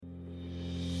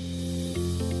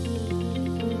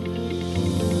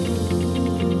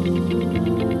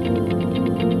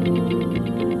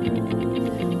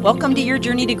Welcome to Your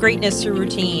Journey to Greatness Through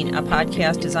Routine, a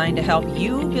podcast designed to help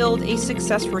you build a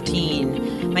success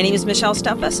routine. My name is Michelle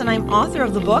Steffes, and I'm author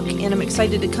of the book, and I'm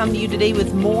excited to come to you today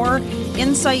with more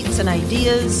insights and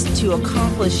ideas to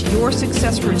accomplish your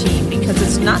success routine, because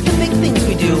it's not the big things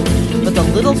we do, but the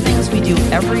little things we do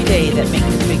every day that make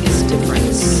the biggest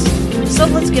difference. So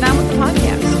let's get on with the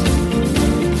podcast.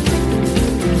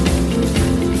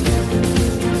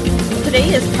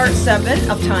 Today is part 7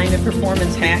 of time and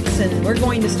performance hacks, and we're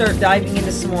going to start diving into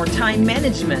some more time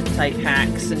management type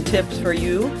hacks and tips for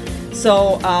you.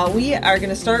 So we are going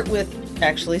to start with,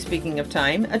 actually speaking of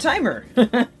time, a timer.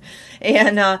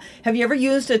 And have you ever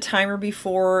used a timer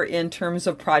before in terms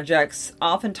of projects?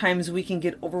 Oftentimes we can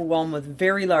get overwhelmed with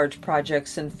very large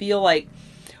projects and feel like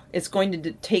it's going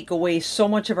to take away so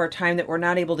much of our time that we're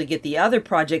not able to get the other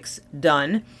projects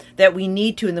done that we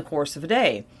need to in the course of a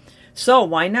day. So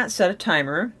why not set a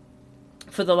timer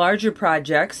for the larger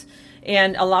projects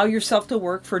and allow yourself to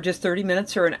work for just 30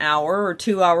 minutes or an hour or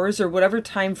 2 hours or whatever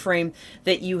time frame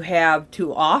that you have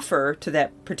to offer to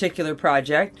that particular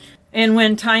project. And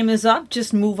when time is up,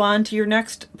 just move on to your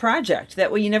next project.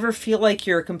 That way you never feel like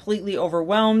you're completely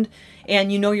overwhelmed and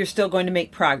you know you're still going to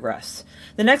make progress.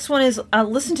 The next one is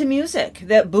listen to music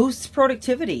that boosts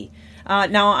productivity.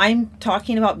 Now, I'm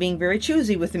talking about being very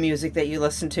choosy with the music that you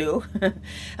listen to.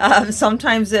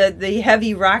 Sometimes the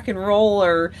heavy rock and roll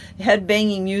or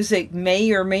head-banging music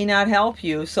may or may not help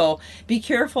you. So be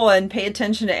careful and pay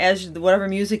attention to whatever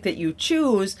music that you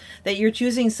choose, that you're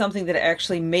choosing something that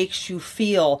actually makes you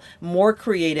feel more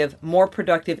creative, more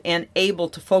productive, and able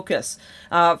to focus.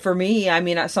 For me,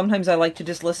 sometimes I like to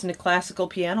just listen to classical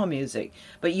piano music.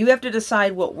 But you have to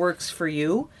decide what works for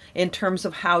you in terms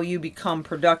of how you become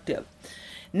productive.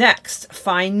 Next,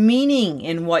 find meaning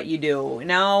in what you do.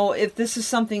 Now, if this is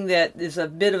something that is a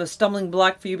bit of a stumbling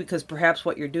block for you because perhaps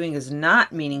what you're doing is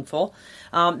not meaningful,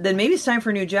 then maybe it's time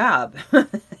for a new job.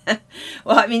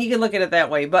 Well, you can look at it that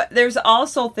way. But there's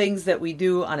also things that we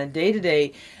do on a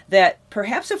day-to-day that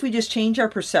perhaps if we just change our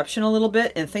perception a little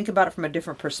bit and think about it from a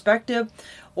different perspective,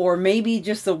 or maybe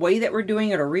just the way that we're doing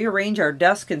it, or rearrange our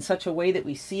desk in such a way that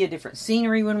we see a different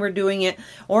scenery when we're doing it,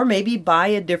 or maybe buy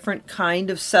a different kind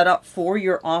of setup for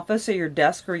your office or your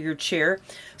desk or your chair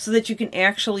so that you can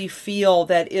actually feel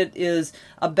that it is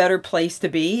a better place to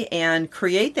be and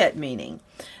create that meaning.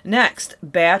 Next,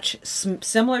 batch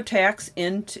similar tasks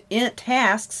into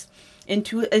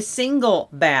a single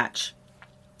batch.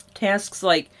 Tasks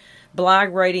like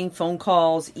blog writing, phone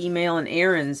calls, email, and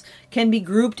errands can be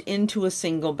grouped into a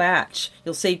single batch.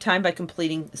 You'll save time by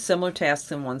completing similar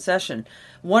tasks in one session.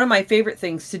 One of my favorite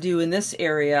things to do in this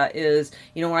area is,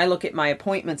 when I look at my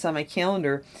appointments on my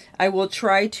calendar, I will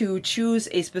try to choose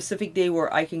a specific day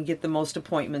where I can get the most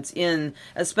appointments in,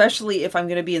 especially if I'm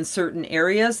going to be in certain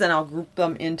areas, then I'll group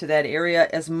them into that area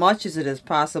as much as it is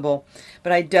possible.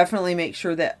 But I definitely make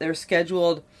sure that they're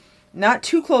scheduled not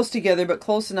too close together, but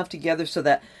close enough together so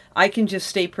that I can just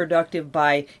stay productive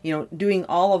by, doing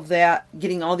all of that,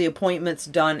 getting all the appointments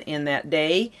done in that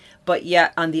day. But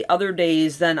yet on the other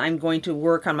days, then I'm going to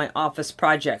work on my office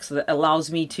projects. So that allows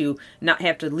me to not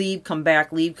have to leave, come back,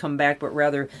 but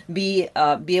rather be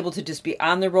able to just be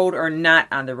on the road or not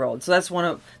on the road. So that's one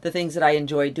of the things that I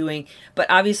enjoy doing. But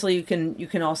obviously you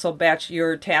can also batch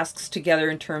your tasks together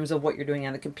in terms of what you're doing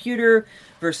on the computer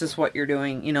versus what you're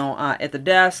doing, at the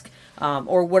desk,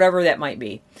 or whatever that might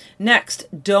be. Next,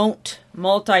 don't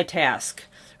multitask.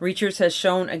 Research has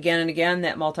shown again and again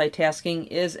that multitasking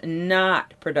is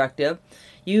not productive.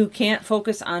 You can't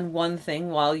focus on one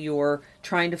thing while you're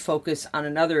trying to focus on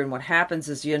another, and what happens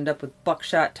is you end up with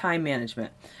buckshot time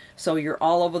management. So you're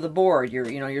all over the board.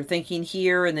 You're thinking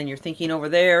here, and then you're thinking over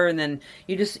there, and then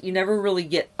you never really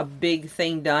get a big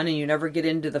thing done, and you never get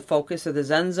into the focus of the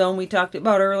Zen zone we talked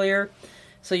about earlier.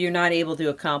 So you're not able to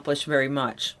accomplish very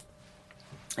much.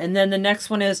 And then the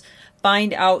next one is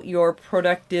find out your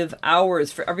productive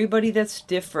hours. For everybody, that's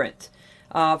different.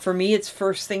 For me, it's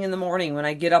first thing in the morning. When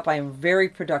I get up, I am very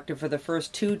productive for the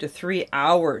first 2 to 3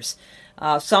 hours.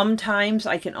 Sometimes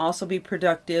I can also be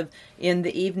productive in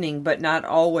the evening, but not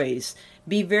always.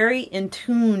 Be very in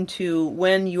tune to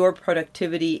when your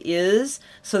productivity is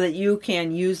so that you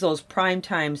can use those prime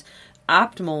times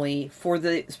optimally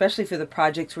especially for the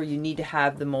projects where you need to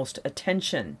have the most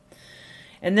attention.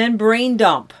 And then brain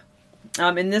dump.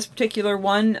 In this particular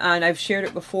one, and I've shared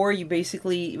it before, you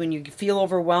basically, when you feel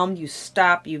overwhelmed, you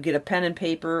stop, you get a pen and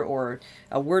paper or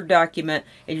a Word document,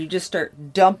 and you just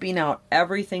start dumping out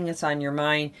everything that's on your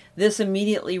mind. This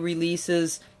immediately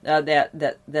releases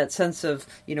that sense of,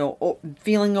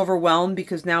 feeling overwhelmed,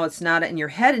 because now it's not in your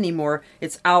head anymore,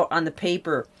 it's out on the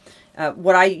paper.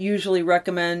 What I usually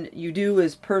recommend you do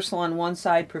is personal on one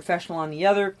side, professional on the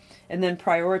other, and then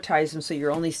prioritize them so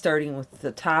you're only starting with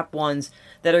the top ones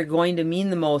that are going to mean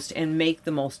the most and make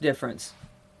the most difference.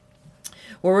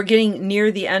 Well, we're getting near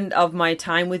the end of my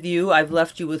time with you. I've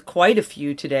left you with quite a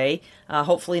few today,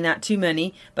 hopefully not too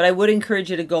many, but I would encourage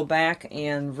you to go back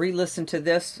and re-listen to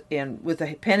this and with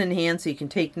a pen in hand so you can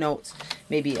take notes,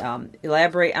 maybe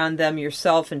elaborate on them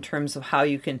yourself in terms of how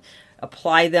you can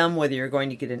apply them, whether you're going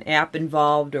to get an app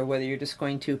involved or whether you're just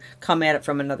going to come at it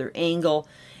from another angle.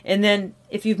 And then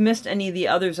if you've missed any of the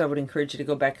others, I would encourage you to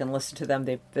go back and listen to them.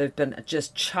 They've been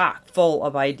just chock full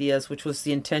of ideas, which was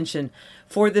the intention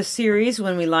for this series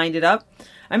when we lined it up.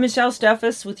 I'm Michelle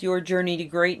Steffes with your Journey to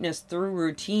Greatness Through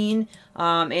Routine,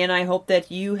 and I hope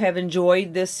that you have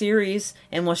enjoyed this series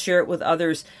and will share it with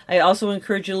others. I also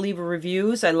encourage you to leave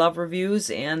reviews. I love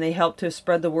reviews, and they help to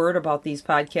spread the word about these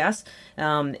podcasts,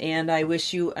 and I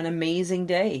wish you an amazing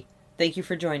day. Thank you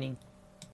for joining.